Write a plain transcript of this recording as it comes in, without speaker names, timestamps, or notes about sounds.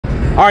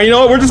Alright, you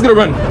know what? We're just gonna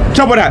run.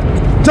 Jump on that.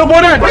 Jump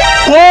on that.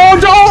 Oh,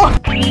 jump!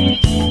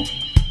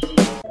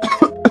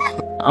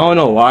 I don't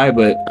know why,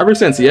 but ever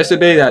since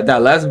yesterday,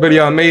 that last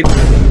video I made,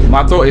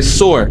 my throat is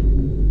sore.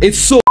 It's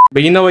sore.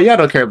 But you know what? Y'all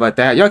don't care about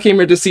that. Y'all came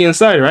here to see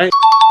inside, right?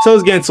 So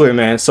let's get into it,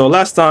 man. So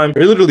last time,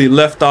 we literally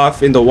left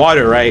off in the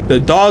water, right? The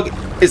dog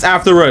is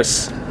after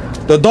us.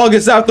 The dog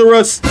is after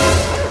us.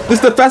 This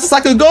is the fastest I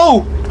could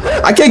go.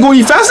 I can't go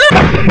any faster.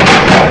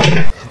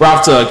 We're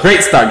off to a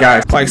great start,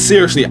 guys. Like,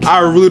 seriously, I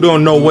really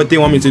don't know what they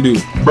want me to do.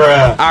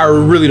 Bruh. I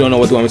really don't know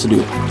what they want me to do.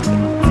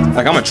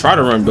 Like, I'm gonna try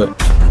to run, but...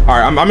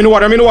 Alright, I'm in the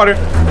water, I'm in the water.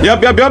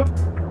 Yep.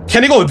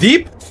 Can they go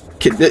deep?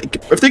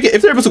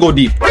 If they're able to go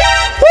deep.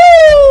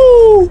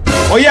 Woo!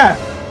 Oh, yeah.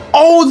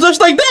 Oh,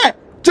 just like that.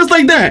 Just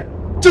like that.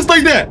 Just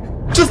like that.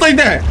 Just like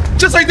that.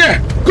 Just like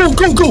that. Go.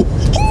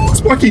 Oh,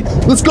 Sparky,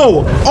 let's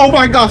go. Oh,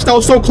 my gosh, that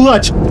was so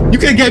clutch. You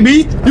can get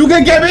me? You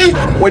can get me?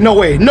 Wait, no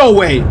way. No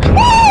way.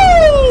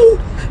 Woo!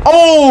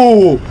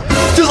 Oh!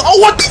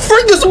 What the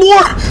frick? There's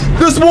more!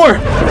 There's more!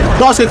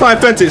 Dogs can climb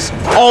fences.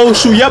 Oh,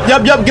 shoot. Yep.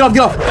 Get off.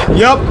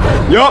 Yep.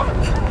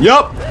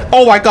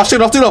 Oh my gosh, shake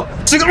it off.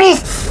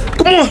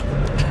 Come on.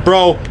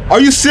 Bro,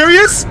 are you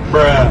serious?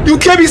 Bruh. You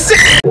can't be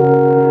serious.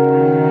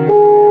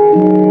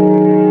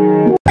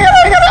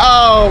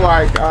 Oh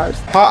my gosh.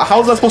 How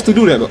was I supposed to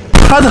do that, bro?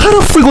 How the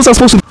freak was I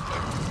supposed to?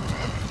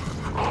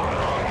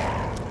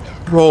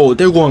 Bro,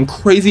 they're going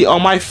crazy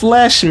on my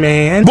flesh,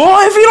 man. Boy,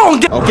 if you don't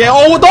get... Okay,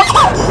 oh, what the...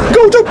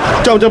 Go,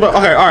 jump.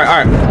 Okay, all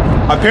right.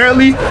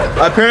 Apparently,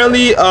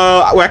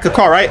 we're at the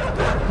car, right?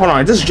 Hold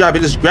on, just grab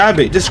it.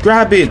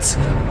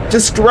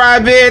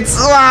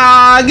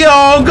 Ah,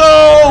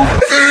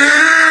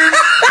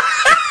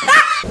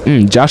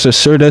 go. Josh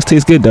sure does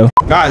taste good, though.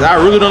 Guys, I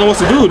really don't know what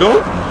to do,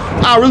 though.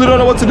 I really don't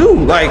know what to do.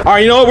 Like, all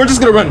right, you know what? We're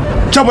just gonna run.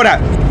 Jump on that.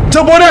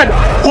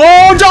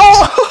 Oh,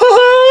 jump.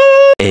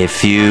 A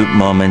few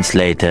moments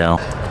later.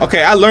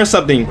 Okay, I learned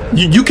something.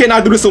 You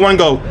cannot do this in one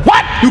go.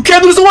 What? You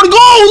can't do this in one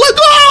go. Let's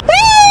go.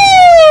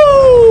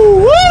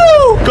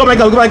 Woo! Go back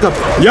up.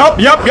 Yup.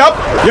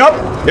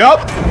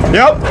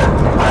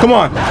 Come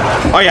on.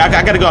 Oh yeah, I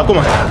gotta go up. Come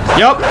on.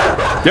 Yup.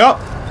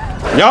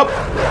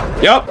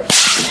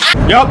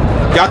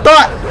 Y'all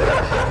thought.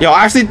 Yo,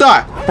 I actually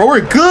thought. Bro,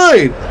 we're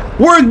good.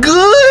 We're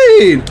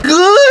good.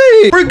 Go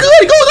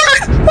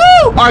guys. Woo!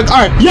 All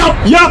right. Yup.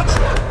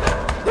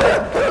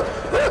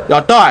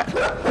 Y'all thought.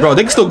 Bro,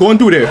 they can still going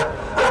through there.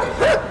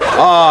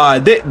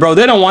 They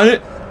don't want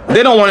it.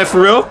 They don't want it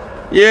for real.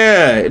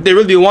 Yeah, if they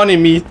really wanted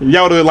me,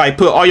 y'all would like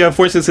put all your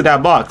forces in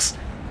that box.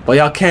 But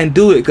y'all can't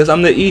do it because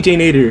I'm the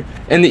EJ-nator.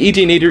 And the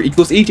EJ-nator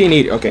equals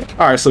EJ-nator. Okay.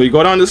 Alright, so we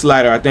go down this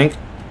ladder, I think.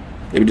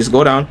 Maybe just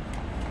go down.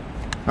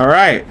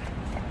 Alright.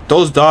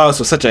 Those dogs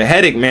were such a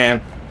headache,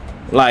 man.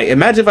 Like,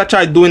 imagine if I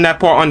tried doing that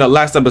part on the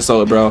last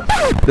episode, bro.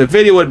 The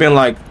video would have been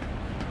like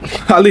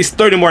at least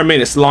 30 more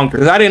minutes longer.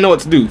 Because I didn't know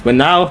what to do. But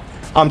now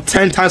I'm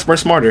 10 times more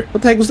smarter.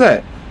 What the heck was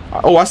that?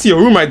 Oh, I see a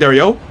room right there,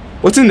 yo.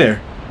 What's in there?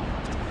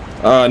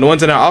 No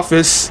one's in our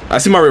office. I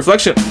see my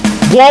reflection.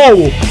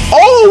 Whoa!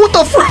 Oh, what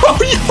the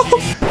fuck?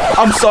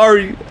 I'm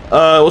sorry.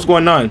 What's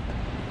going on?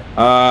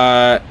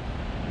 Bruh.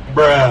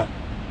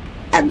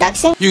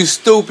 Abduction? You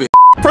stupid.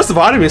 First of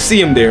all, I didn't even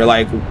see him there.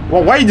 Like,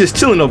 why are you just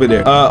chilling over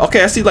there?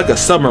 Okay, I see like a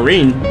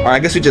submarine. Or I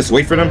guess we just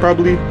wait for them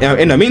probably.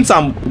 In the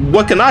meantime,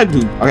 what can I do?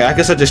 Okay, I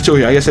guess I just chill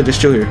here.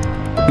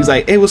 He's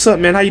like, hey, what's up,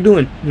 man? How you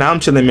doing? Nah, I'm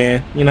chilling,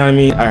 man. You know what I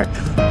mean? All right.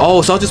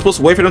 Oh, so I was just supposed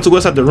to wait for them to go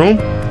inside the room?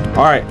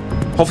 All right.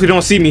 Hopefully they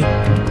don't see me.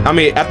 I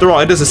mean, after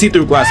all, it is a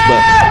see-through glass,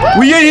 but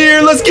we in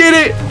here. Let's get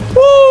it.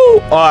 Woo!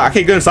 I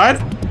can't get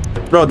inside?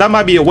 Bro, that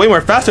might be a way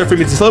more faster for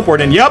me to teleport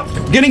in. Yup.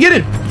 Get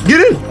in.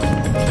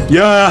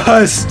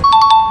 Yes.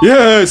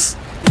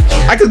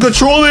 I can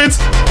control it.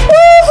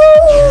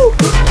 Woo-hoo!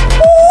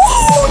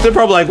 They're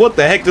probably like, what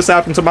the heck just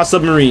happened to my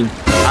submarine?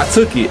 I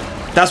took it.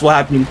 That's what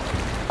happened.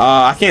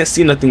 I can't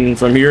see nothing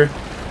from here.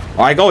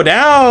 I go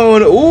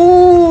down.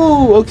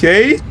 Ooh,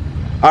 okay.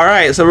 All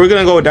right, so we're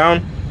gonna go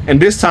down. And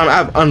this time I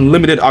have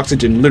unlimited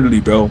oxygen,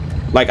 literally, bro.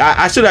 Like,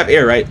 I should have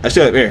air, right? I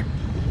should have air.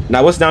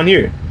 Now, what's down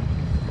here?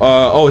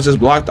 Oh, it's just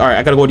blocked. All right,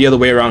 I gotta go the other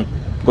way around.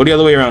 Wait, I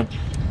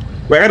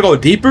gotta go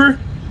deeper?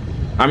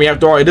 I mean,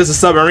 after all, it is a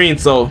submarine,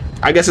 so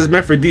I guess it's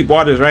meant for deep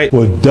waters, right?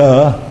 Well,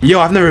 duh. Yo,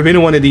 I've never been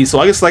in one of these, so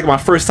I guess it's like my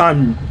first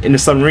time in the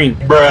submarine.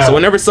 Bruh. So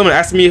whenever someone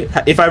asks me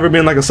if I've ever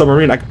been in like a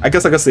submarine, I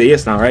guess I can say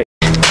yes now, right?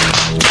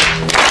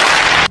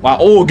 Wow,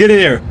 oh, get in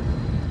there.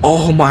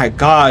 Oh my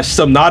gosh,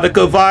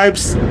 Subnautica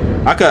vibes.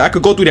 I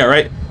could go through that,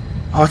 right?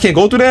 Oh, I can't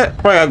go through that?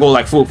 Probably gotta go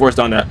like full force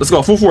down there. Let's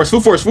go, full force. All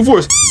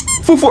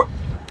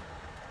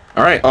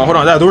right, hold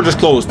on, that door just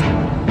closed.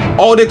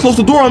 Oh, they closed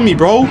the door on me,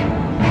 bro.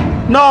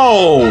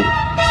 No.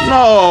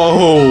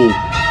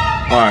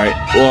 All right,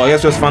 well, I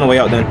guess just find a way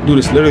out then. Dude,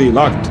 it's literally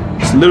locked.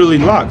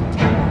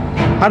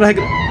 How the heck?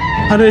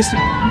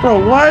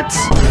 Bro, what?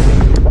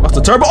 What's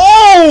the turbo?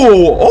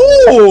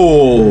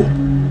 Oh!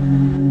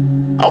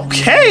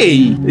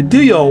 Okay,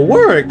 do your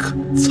work.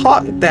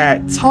 Talk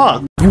that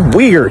talk. You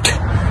weird,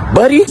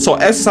 buddy. So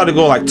S is how to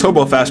go like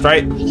turbo fast,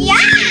 right? Yeah.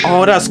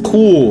 Oh, that's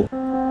cool.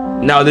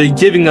 Now they're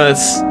giving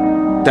us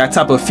that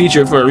type of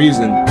feature for a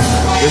reason.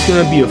 There's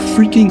gonna be a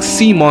freaking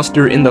sea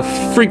monster in the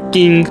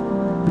freaking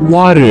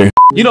water.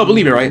 You don't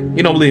believe me, right?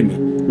 You don't believe me.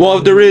 Well,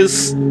 if there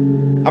is,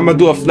 I'm gonna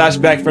do a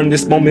flashback from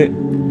this moment.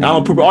 I'm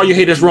gonna prove all you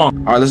haters wrong.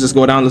 All right, let's just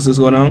go down. Let's just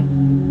go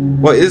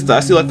down. What is that? I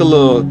see like a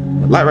little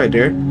light right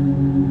there.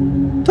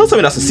 Don't tell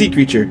me that's a sea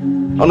creature.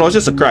 Oh no, it's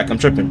just a crack. I'm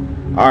tripping.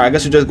 All right, I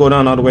guess you just go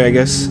down all the way, I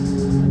guess.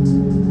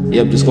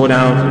 Yep, just go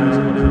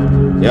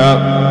down. Yep.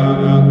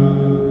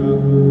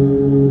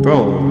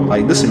 Bro,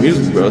 like this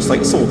music, bro. It's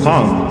like so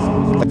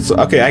calm. Like, so,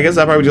 okay, I guess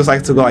I probably just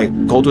like to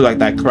go through like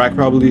that crack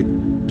probably.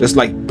 Just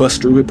like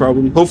bust through it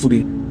probably.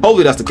 Hopefully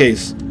that's the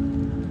case.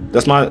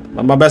 That's my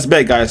best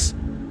bet, guys.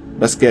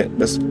 Let's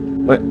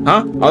what?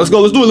 Huh? Oh, let's go.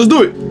 Let's do it. Let's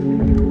do it.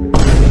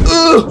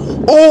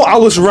 Ugh. Oh, I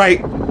was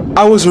right.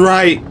 I was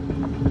right.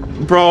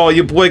 Bro,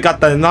 your boy got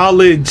the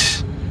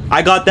knowledge.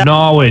 I got that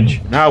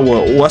knowledge. Now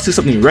what? Oh, I see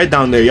something red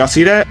down there. Y'all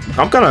see that?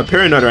 I'm kind of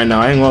paranoid right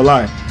now. I ain't gonna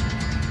lie.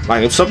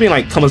 Like if something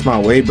like comes my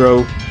way,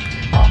 bro,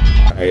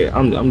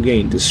 I'm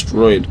getting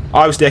destroyed.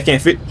 Obviously, I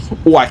can't fit.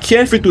 Oh, I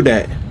can't fit through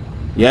that.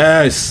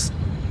 Yes.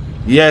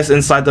 Yes,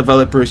 inside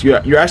developers,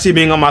 you're actually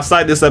being on my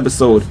side this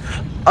episode.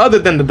 Other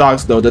than the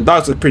dogs, though, the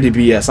dogs are pretty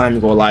BS. I ain't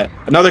even gonna lie.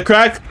 Another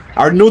crack.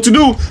 I already know what to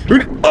do.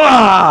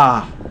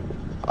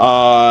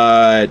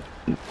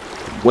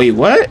 Wait,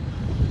 what?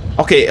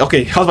 Okay. I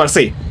was about to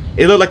say.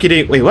 It looked like you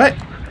didn't. Wait, what?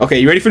 Okay,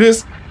 you ready for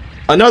this?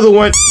 Another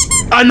one.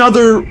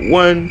 Another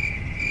one.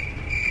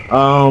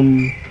 All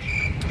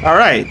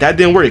right, that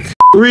didn't work.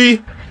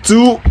 3,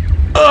 2.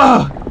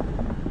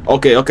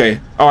 Okay.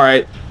 All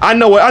right. I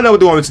know what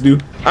they want me to do.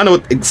 I know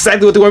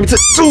exactly what they want me to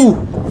do.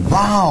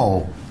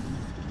 Wow.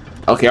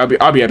 Okay, I'll be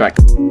right back.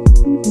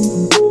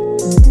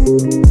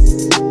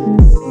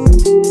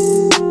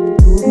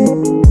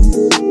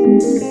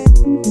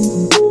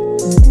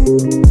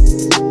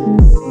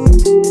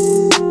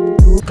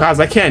 Guys,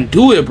 I can't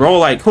do it, bro.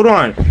 Like, hold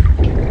on.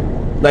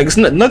 Like,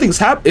 nothing's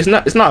happened. It's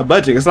not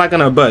budging. It's not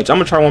gonna budge. I'm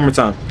gonna try one more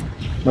time.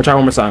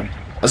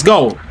 Let's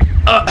go.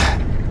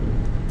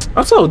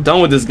 I'm so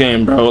done with this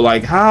game, bro.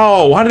 Like,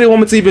 how? Why do they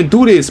want me to even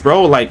do this,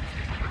 bro? Like,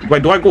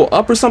 do I go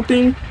up or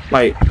something?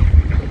 Like,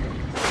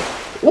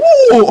 ooh,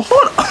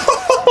 hold on.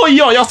 Oh,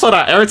 yo, y'all saw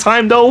that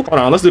airtime though? Hold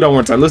on, let's do that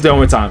one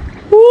more time.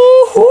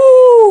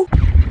 Woohoo!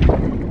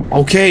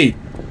 Okay,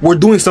 we're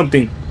doing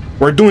something.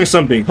 Hold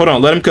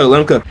on, let him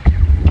cook.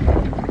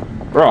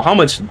 Bro, how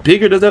much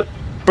bigger does that?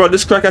 Bro,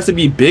 this crack has to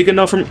be big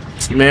enough for me.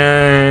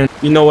 Man,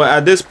 you know what?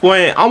 At this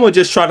point, I'm gonna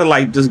just try to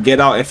like just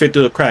get out and fit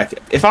through the crack.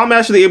 If I'm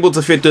actually able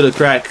to fit through the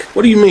crack,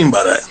 What do you mean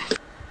by that?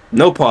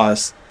 no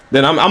pause,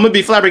 then I'm gonna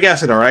be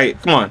flabbergasted. All right,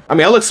 come on. I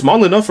mean, I look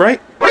small enough,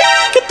 right?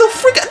 Get the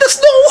freak out!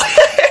 There's no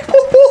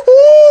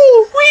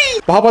way.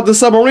 But how about the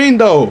submarine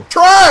though?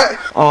 Try.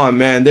 Oh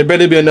man, there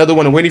better be another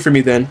one waiting for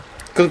me then.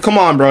 Come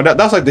on, bro.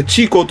 That's like the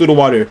cheat code through the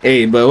water.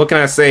 Hey, but what can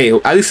I say?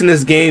 At least in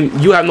this game,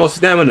 you have no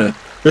stamina.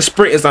 Your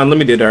sprint is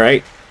unlimited. All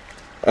right.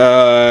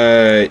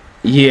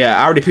 Yeah,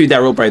 I already peeped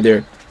that rope right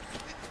there.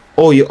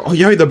 Oh, you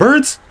heard the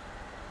birds?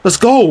 Let's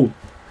go,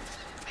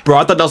 bro.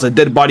 I thought that was a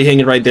dead body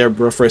hanging right there,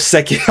 bro. For a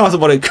second, I was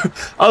about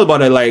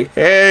to like,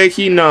 hey,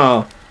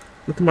 no.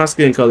 Look at my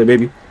skin color,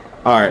 baby.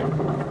 All right.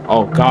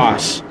 Oh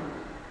gosh.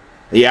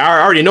 Yeah,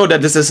 I already know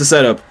that this is a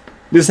setup.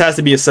 This has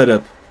to be a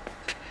setup.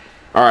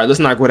 All right, let's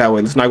not go that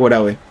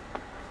way.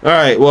 All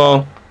right,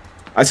 well,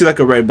 I see like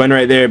a red button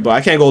right there, but I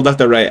can't go left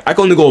or right. I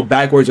can only go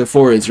backwards or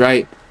forwards,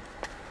 right?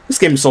 This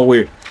game is so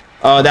weird.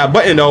 That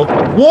button though.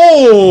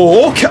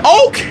 Whoa.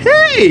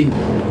 Okay.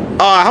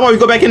 How about we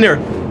go back in there?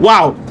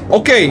 Wow.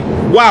 Okay.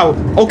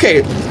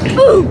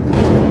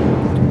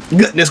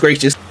 Goodness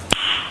gracious.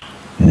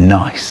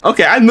 Nice.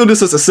 Okay, I knew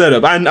this was a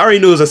setup. I already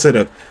knew it was a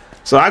setup.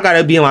 So I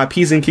gotta be on my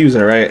P's and Q's,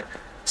 alright?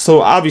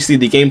 So obviously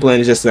the game plan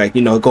is just like,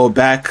 you know, go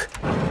back.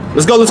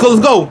 Let's go.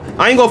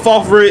 I ain't gonna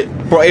fall for it.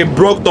 Bro, it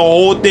broke the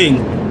whole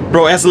thing.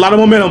 Bro, that's a lot of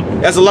momentum.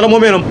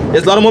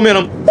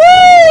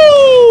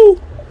 Woo!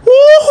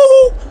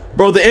 Woo!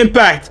 Bro, the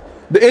impact.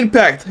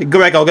 Go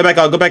back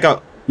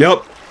out.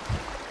 Yup.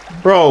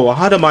 Bro,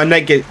 how did my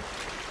neck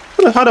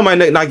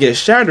not get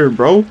shattered,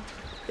 bro?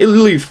 It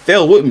literally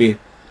fell with me.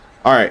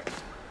 Alright.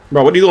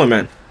 Bro, what are you doing,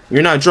 man?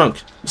 You're not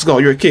drunk. Let's go.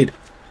 You're a kid.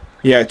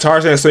 Yeah,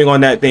 Tarzan swing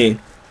on that thing.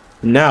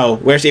 Now,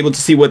 we're actually able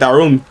to see what that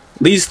room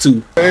leads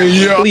to. Hey,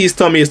 yeah. Please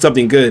tell me it's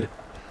something good.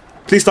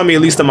 Please tell me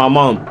at least to my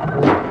mom.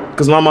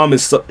 Because my mom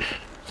is so...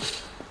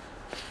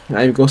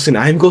 I ain't gonna say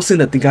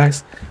nothing,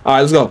 guys.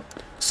 Alright, let's go.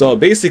 So,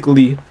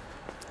 basically,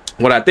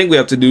 what I think we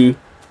have to do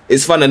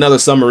is find another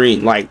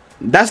submarine. Like,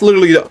 that's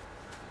literally...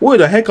 Where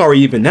the heck are we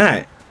even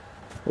at?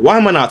 Why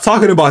am I not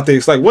talking about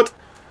this? Like, what?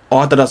 Oh,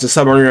 I thought that was a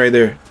submarine right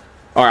there.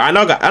 Alright, I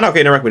know I can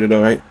interact with it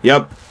though, right?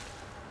 Yep.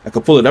 I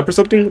could pull it up or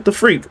something? What the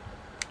freak?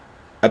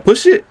 I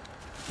push it?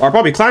 Or I'll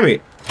probably climb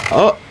it.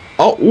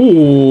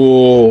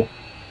 Ooh.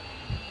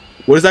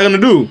 What is that gonna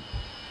do?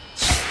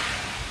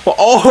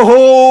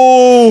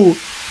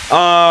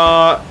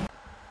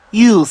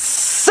 You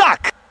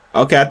suck!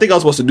 Okay, I think I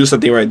was supposed to do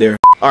something right there.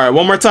 Alright,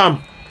 one more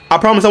time. I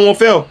promise I won't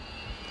fail.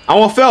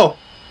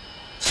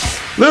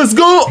 Let's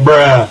go!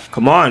 Bruh.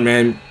 Come on,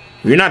 man.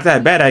 You're not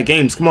that bad at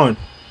games. Come on.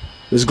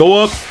 Let's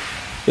go up.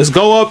 Let's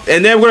go up.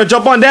 And then we're gonna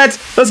jump on that.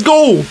 Let's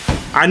go.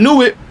 I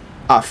knew it.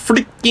 I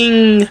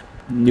freaking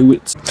knew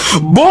it.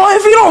 Boy,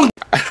 if you don't.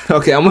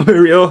 Okay, I'm gonna be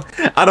real.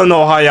 I don't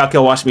know how y'all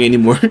can watch me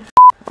anymore.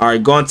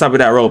 Alright, go on top of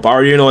that rope. I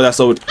already know that's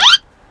so.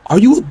 Are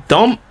you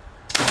dumb?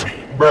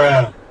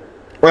 Bruh.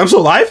 Wait, I'm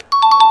still alive?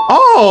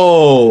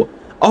 Oh.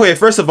 Okay,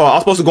 first of all, I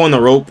was supposed to go on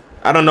the rope.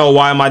 I don't know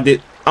why I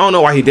don't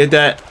know why he did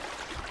that.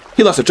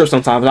 He lost a trip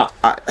sometimes.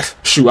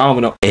 Shoot, I don't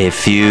even know. A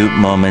few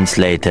moments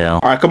later.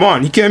 Alright, come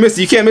on. You can't miss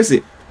it. You can't miss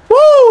it.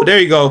 Woo! There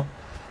you go.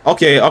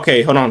 Okay,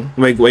 okay, hold on.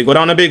 Wait, go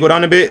down a bit, go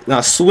down a bit.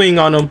 Now swing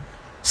on him.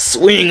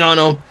 Swing on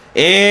him.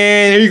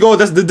 And here you go.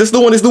 This the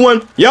one, this the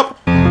one. Yep.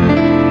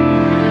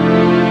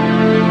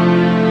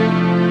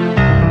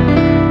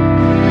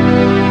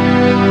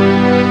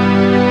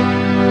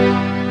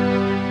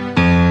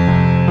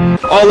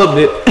 All of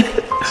it.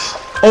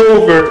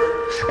 Over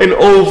and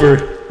over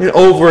and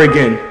over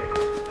again.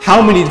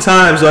 How many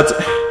times do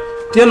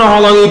you know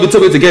how long it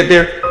took me to get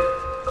there?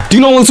 Do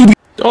you know when to be?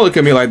 Don't look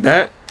at me like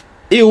that.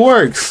 It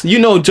works. You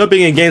know jumping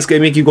in games can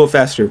make you go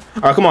faster.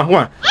 Alright, come on, come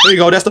on. There you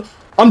go. That's the.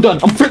 I'm done.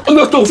 I'm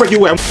gonna throw freaking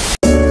away.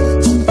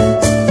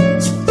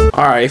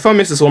 Alright, if I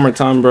miss this one more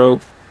time, bro,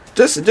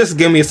 just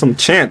give me some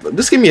chance.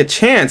 Just give me a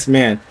chance,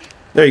 man.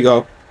 There you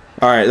go.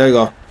 Alright, there you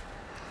go.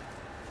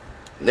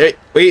 There,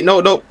 wait,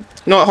 no, hold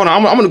on.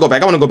 I'm gonna go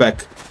back. I'm gonna go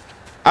back.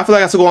 I feel like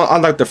I have to go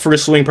on like the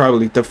first swing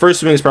probably. The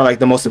first swing is probably like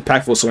the most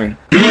impactful swing.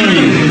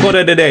 Call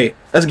that a day.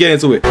 Let's get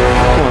into it. Come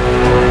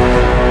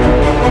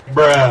on.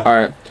 Bruh.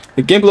 Alright.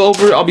 The gameplay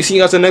over. I'll be seeing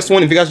you guys in the next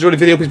one. If you guys enjoyed the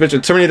video, please make sure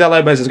to terminate that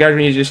like button, subscribe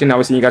to the channel. I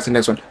will see you guys in the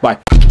next one. Bye.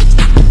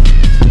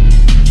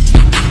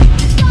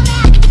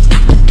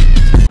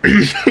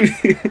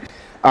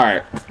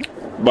 Alright.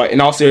 But in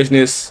all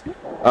seriousness,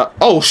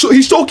 oh,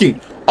 he's choking.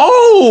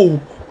 Oh,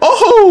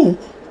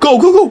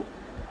 go.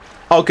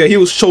 Okay, he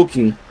was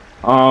choking.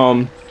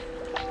 I'm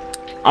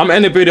gonna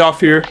end the video off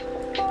here.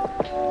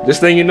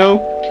 Just letting you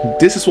know,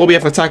 this is what we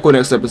have to tackle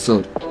next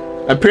episode.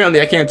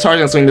 Apparently, I can't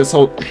Tarzan swing this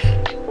whole.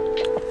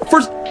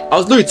 First, I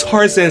was literally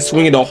Tarzan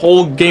swinging the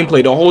whole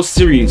gameplay, the whole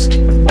series,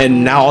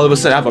 and now all of a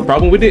sudden I have a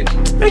problem with it.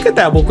 Man, get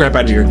that bull crap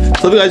out of here.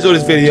 So if you guys enjoyed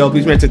this video,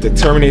 please remember to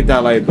terminate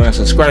that like button,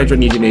 subscribe to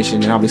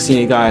Nation, and I'll be seeing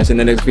you guys in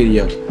the next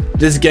video.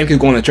 This game could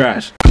go in the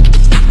trash.